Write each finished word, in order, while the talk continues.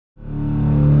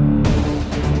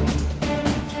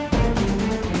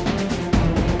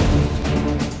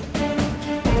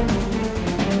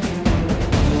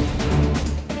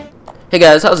Hey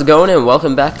guys, how's it going, and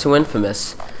welcome back to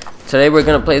inFAMOUS. Today we're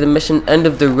gonna play the mission End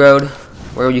of the Road,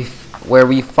 where we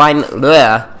finally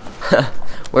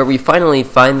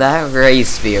find that ray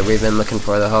sphere we've been looking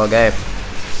for the whole game.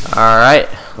 Alright,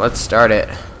 let's start it.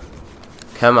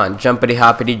 Come on, jumpity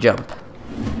hoppity jump.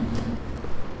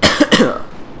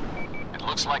 It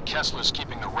looks like Kessler's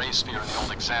keeping the ray sphere in the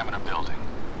old examiner building.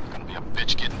 Gonna be a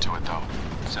bitch getting to it though.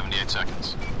 78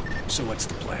 seconds. So what's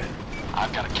the plan?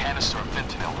 I've got a canister of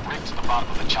fentanyl rigged to the bottom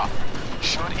of the chopper.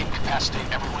 Should incapacitate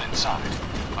everyone inside.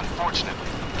 Unfortunately,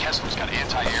 Kessler's got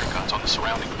anti-air guns on the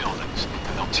surrounding buildings,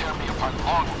 and they'll tear me apart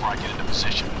long before I get into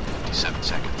position. 57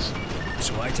 seconds.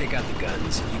 So I take out the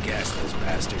guns, you gas those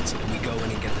bastards, and we go in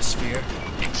and get the sphere?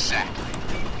 Exactly.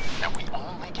 Now we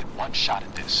only get one shot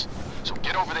at this. So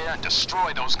get over there and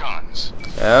destroy those guns.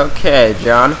 Okay,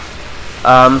 John.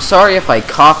 Sorry if I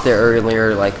coughed there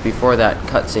earlier, like before that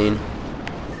cutscene.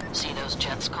 See those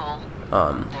jets, Cole?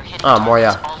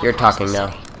 Moria, you're talking now.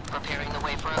 Preparing the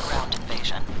way for a ground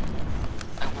invasion.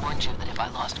 I warned you that if I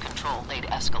lost control, they'd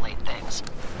escalate things.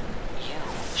 You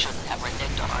shouldn't have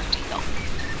reneged on our deal.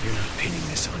 You're not pinning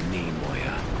this on me,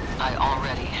 Moya. I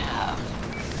already have.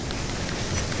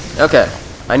 Okay,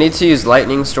 I need to use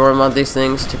lightning storm on these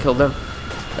things to kill them,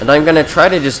 and I'm gonna try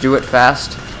to just do it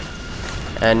fast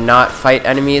and not fight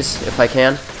enemies if I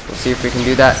can. We'll see if we can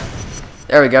do that.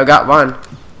 There we go, got one.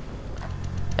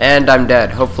 And I'm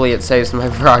dead. Hopefully it saves my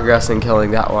progress in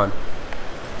killing that one.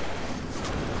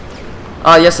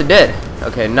 Oh, yes it did.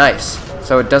 Okay, nice.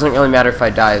 So it doesn't really matter if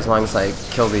I die as long as I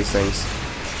kill these things.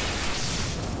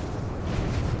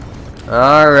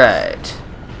 Alright.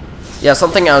 Yeah,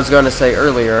 something I was going to say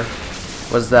earlier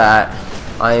was that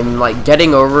I'm like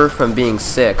getting over from being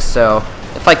sick, so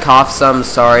if I cough some,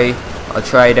 sorry. I'll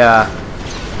try to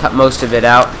cut most of it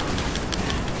out.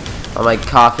 I'm like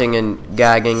coughing and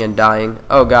gagging and dying.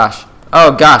 Oh gosh.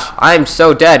 Oh gosh. I'm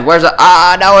so dead. Where's the...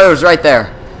 Ah, no, it was right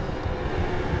there.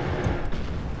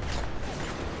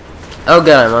 Oh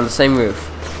good, I'm on the same roof.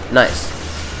 Nice.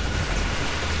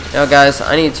 Now guys,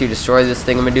 I need to destroy this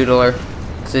thingamadoodler.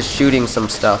 Because it's shooting some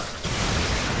stuff.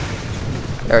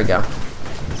 There we go.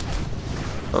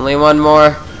 Only one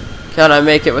more. Can I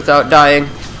make it without dying?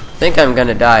 I think I'm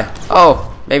gonna die.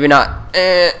 Oh, maybe not.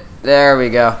 There we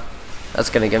go. That's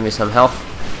gonna give me some health.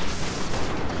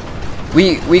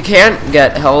 We can't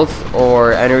get health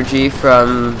or energy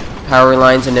from power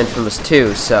lines in inFAMOUS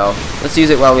 2, so let's use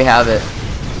it while we have it.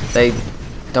 They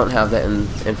don't have that in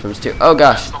inFAMOUS 2. Oh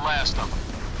gosh. That's the last of them.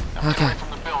 Now Okay. get away from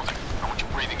the building. I want you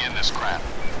breathing in this crap.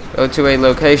 Go to a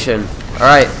location.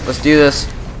 Alright, let's do this.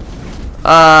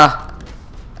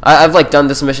 I've like done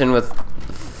this mission with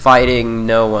fighting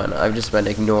no one. I've just been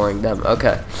ignoring them.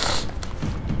 Okay.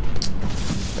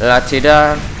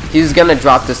 La-ti-da. He's gonna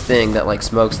drop this thing that like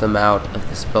smokes them out of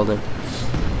this building.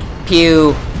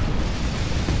 Pew.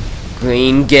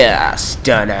 Green gas.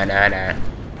 Da-na-na-na.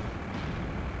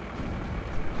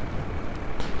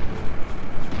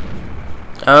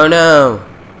 Oh no.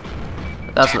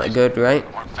 That's not good, right?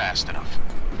 They weren't fast enough.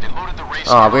 They loaded the race.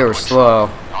 Oh, we were slow.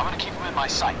 Now I'm gonna keep them in my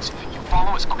sights. You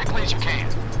follow as quickly as you can.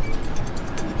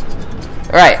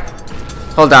 Alright.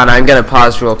 Hold on, I'm gonna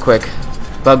pause real quick.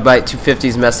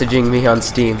 Bugbite250's messaging me on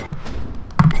Steam.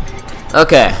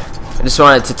 Okay. I just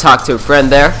wanted to talk to a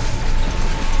friend there.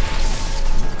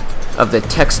 Of the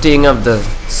texting of the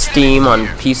Steam on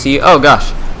PC. Oh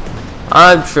gosh.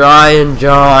 I'm trying,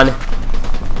 John.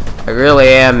 I really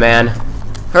am, man.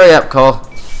 Hurry up, Cole.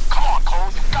 Come on, Cole.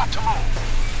 You've got to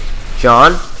move.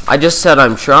 John, I just said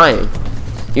I'm trying.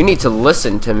 You need to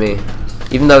listen to me.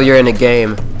 Even though you're in a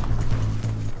game.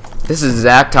 This is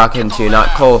Zach talking to you, not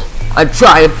Cole. I'm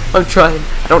trying.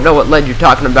 I don't know what lead you're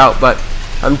talking about, but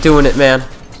I'm doing it, man.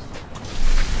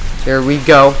 Here we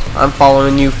go. I'm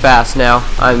following you fast now.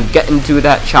 I'm getting to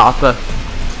that chopper.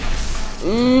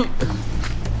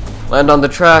 Land on the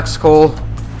tracks, Cole.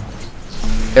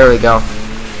 There we go.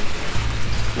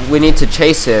 We need to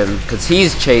chase him, because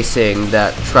he's chasing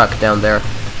that truck down there.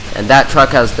 And that truck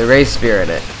has the ray sphere in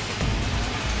it.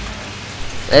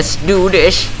 Let's do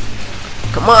this.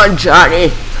 Come on,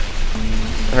 Johnny.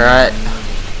 Alright.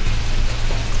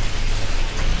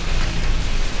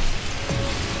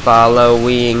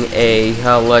 Following a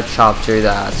helicopter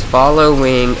that's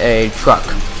following a truck.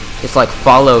 It's like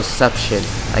followception,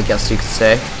 I guess you could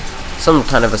say. Some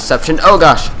kind of exception. Oh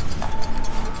gosh.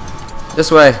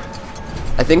 This way.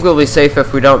 I think we'll be safe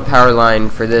if we don't power line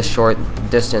for this short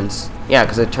distance. Yeah,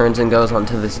 because it turns and goes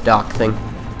onto this dock thing.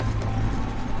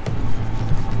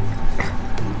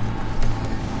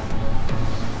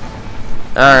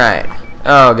 Alright.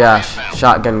 Oh gosh.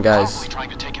 Shotgun guys.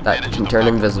 That can turn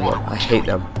invisible. I hate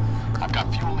them. I've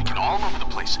got fuel leaking all over the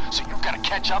place, so you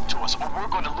catch up to us, or we're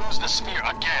going to lose the sphere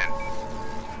again.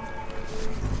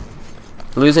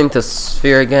 Losing the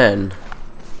sphere again.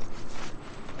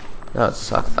 Oh, it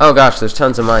sucks. Oh gosh, there's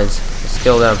tons of mines. Let's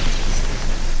kill them.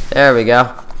 There we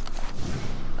go.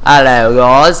 Hello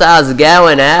guys, how's it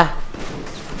going, eh?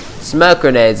 Smoke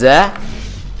grenades, eh?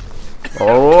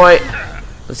 Alright.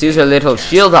 Let's use our little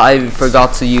shield that I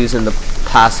forgot to use in the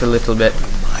past a little bit.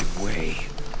 My way.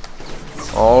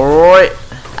 Alright.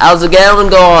 How's it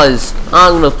going, guys?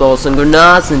 I'm gonna throw some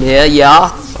grenades in here, yeah?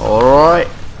 Alright.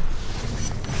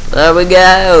 There we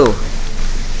go.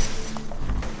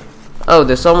 Oh,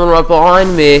 there's someone right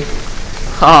behind me.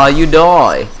 Ah, you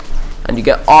die. And you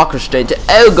get orchestrated.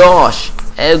 Oh gosh.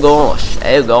 Oh gosh.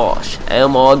 Oh gosh. Oh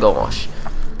my gosh.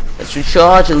 Let's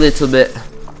recharge a little bit.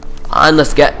 And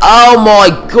let's get. Oh my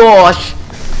gosh.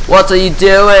 What are you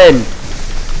doing?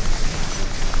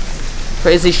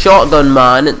 Crazy shotgun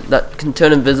man that can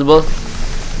turn invisible.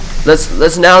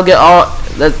 Let's now get out.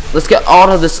 Let's get out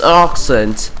of this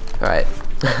accent. Alright.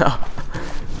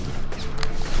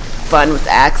 Fun with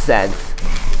accents.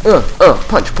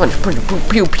 Punch, punch, punch, pew,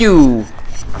 pew, pew.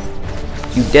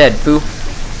 You dead, foo.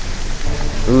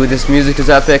 Ooh, this music is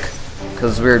epic.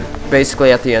 Because we're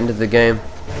basically at the end of the game.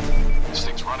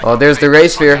 Oh, there's the ray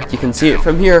sphere. You can see it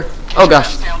from here. Oh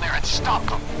gosh.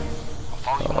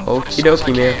 Okie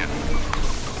dokie, man.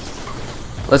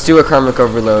 Let's do a karmic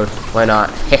overload. Why not?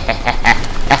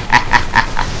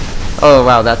 Oh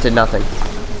wow, that did nothing.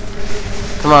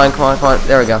 Come on, come on, come on.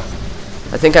 There we go.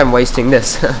 I think I'm wasting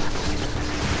this.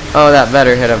 Oh, that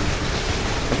better hit him.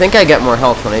 I think I get more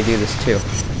health when I do this too.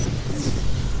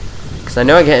 Because I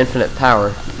know I get infinite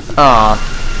power. Ah,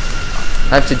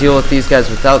 I have to deal with these guys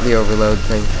without the overload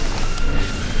thing.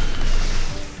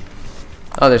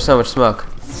 Oh, there's so much smoke.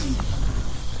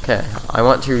 Okay, I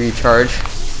want to recharge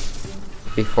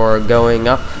before going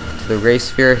up to the ray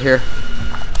sphere here.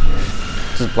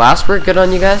 Does blast work good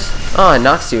on you guys? Oh, it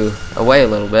knocks you away a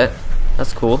little bit.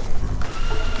 That's cool.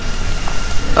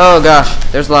 Oh gosh,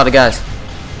 there's a lot of guys.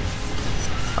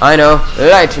 I know,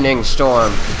 lightning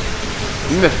storm.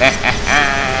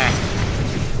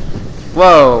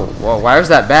 Whoa, whoa, why was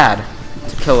that bad?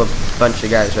 To kill a bunch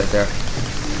of guys right there.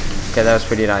 Okay, that was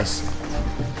pretty nice.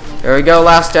 There we go,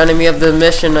 last enemy of the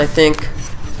mission, I think.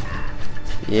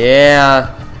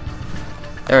 Yeah.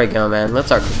 There we go, man.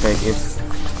 Let's orchestrate you.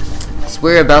 So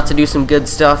we're about to do some good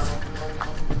stuff.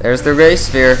 There's the ray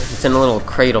sphere. It's in a little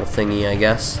cradle thingy, I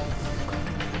guess.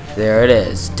 There it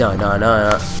is.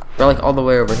 Dun-dun-dun. We're like all the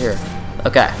way over here.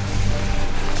 Okay.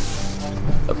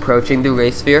 Approaching the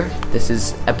ray sphere. This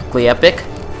is epically epic.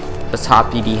 Let's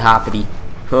hoppity hoppity.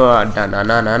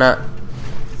 Dun-dun-dun-dun-dun.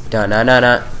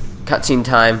 Dun-dun-dun-dun. Cutscene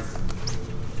time.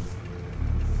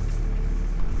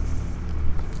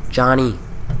 Johnny.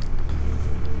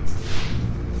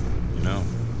 You know,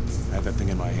 I had that thing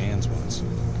in my hands once.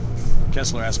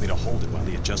 Kessler asked me to hold it while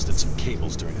he adjusted some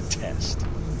cables during a test.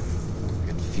 I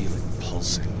could feel it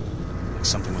pulsing, like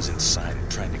something was inside it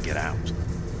trying to get out.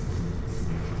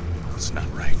 It's not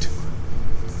right.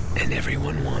 And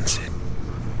everyone wants it.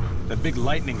 That big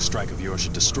lightning strike of yours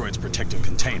should destroy its protective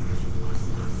container.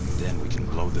 Then we can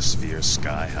blow the sphere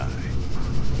sky high.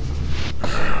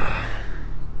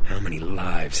 How many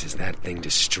lives has that thing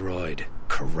destroyed?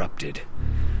 Corrupted.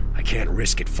 I can't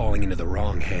risk it falling into the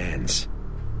wrong hands.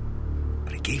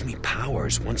 But it gave me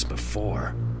powers once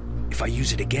before. If I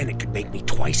use it again, it could make me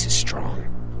twice as strong.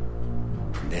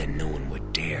 And then no one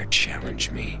would dare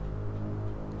challenge me.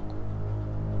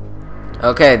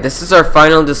 Okay, this is our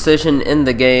final decision in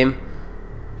the game.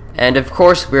 And of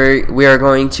course we are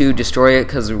going to destroy it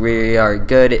because we are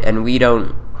good and we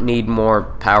don't need more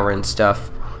power and stuff.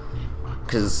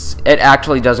 Because it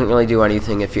actually doesn't really do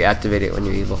anything if you activate it when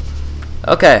you're evil.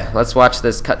 Okay, let's watch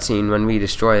this cutscene when we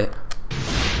destroy it.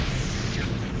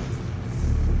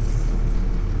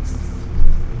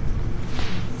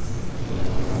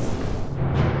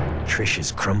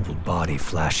 Trish's crumpled body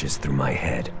flashes through my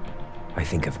head. I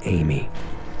think of Amy,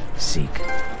 Zeke,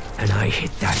 and I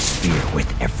hit that sphere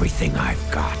with everything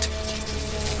I've got.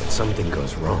 But something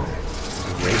goes wrong.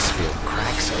 The ray sphere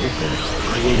cracks open,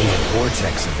 creating a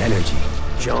vortex of energy.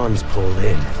 John's pulled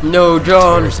in. No,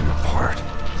 John. Tears him apart.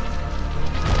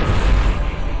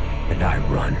 And I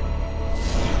run.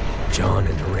 John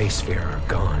and the ray sphere are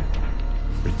gone,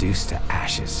 reduced to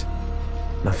ashes.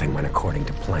 Nothing went according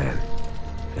to plan.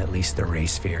 At least the ray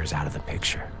sphere is out of the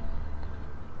picture.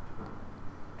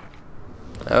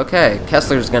 Okay,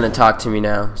 Kessler's gonna talk to me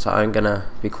now, so I'm gonna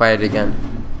be quiet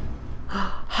again.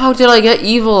 How did I get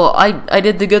evil? I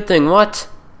did the good thing. What?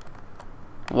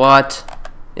 What?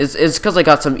 It's because I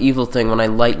got some evil thing when I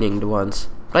lightninged once.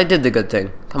 But I did the good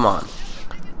thing. Come on.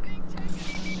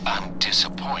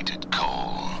 disappointed,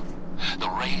 Cole. The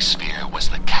ray sphere was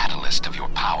the catalyst of your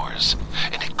powers,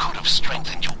 and it could have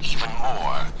strengthened you even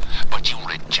more, but you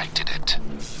rejected it.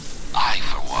 I,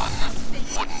 for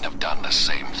one, wouldn't have done the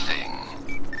same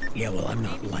thing. Yeah, well, I'm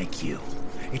not like you.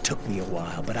 It took me a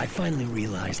while, but I finally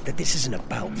realized that this isn't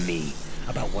about me,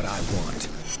 about what I want.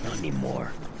 Not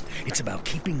anymore. It's about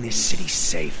keeping this city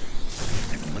safe.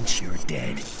 And once you're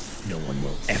dead, no one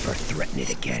will ever threaten it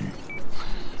again.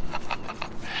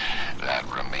 That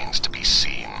remains to be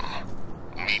seen.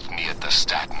 Meet me at the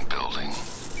Staten building.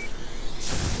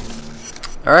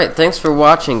 Alright, thanks for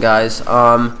watching, guys.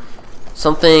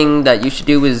 Something that you should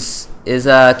do is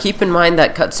keep in mind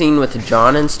that cutscene with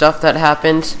John and stuff that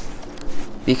happened,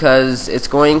 because it's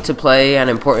going to play an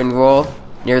important role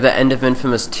near the end of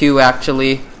Infamous 2,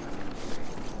 actually,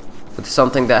 with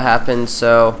something that happened.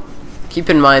 So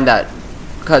keep in mind that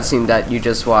cutscene that you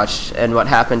just watched and what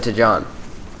happened to John,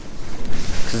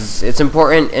 because it's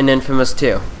important in Infamous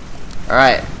 2.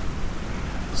 Alright,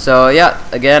 so yeah,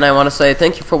 again, I want to say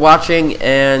thank you for watching,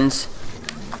 and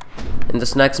in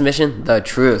this next mission, the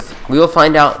truth. We will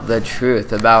find out the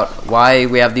truth about why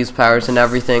we have these powers and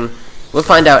everything. We'll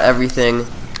find out everything,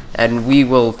 and we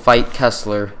will fight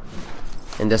Kessler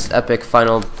in this epic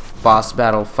final boss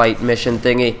battle fight mission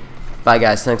thingy. Bye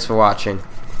guys, thanks for watching.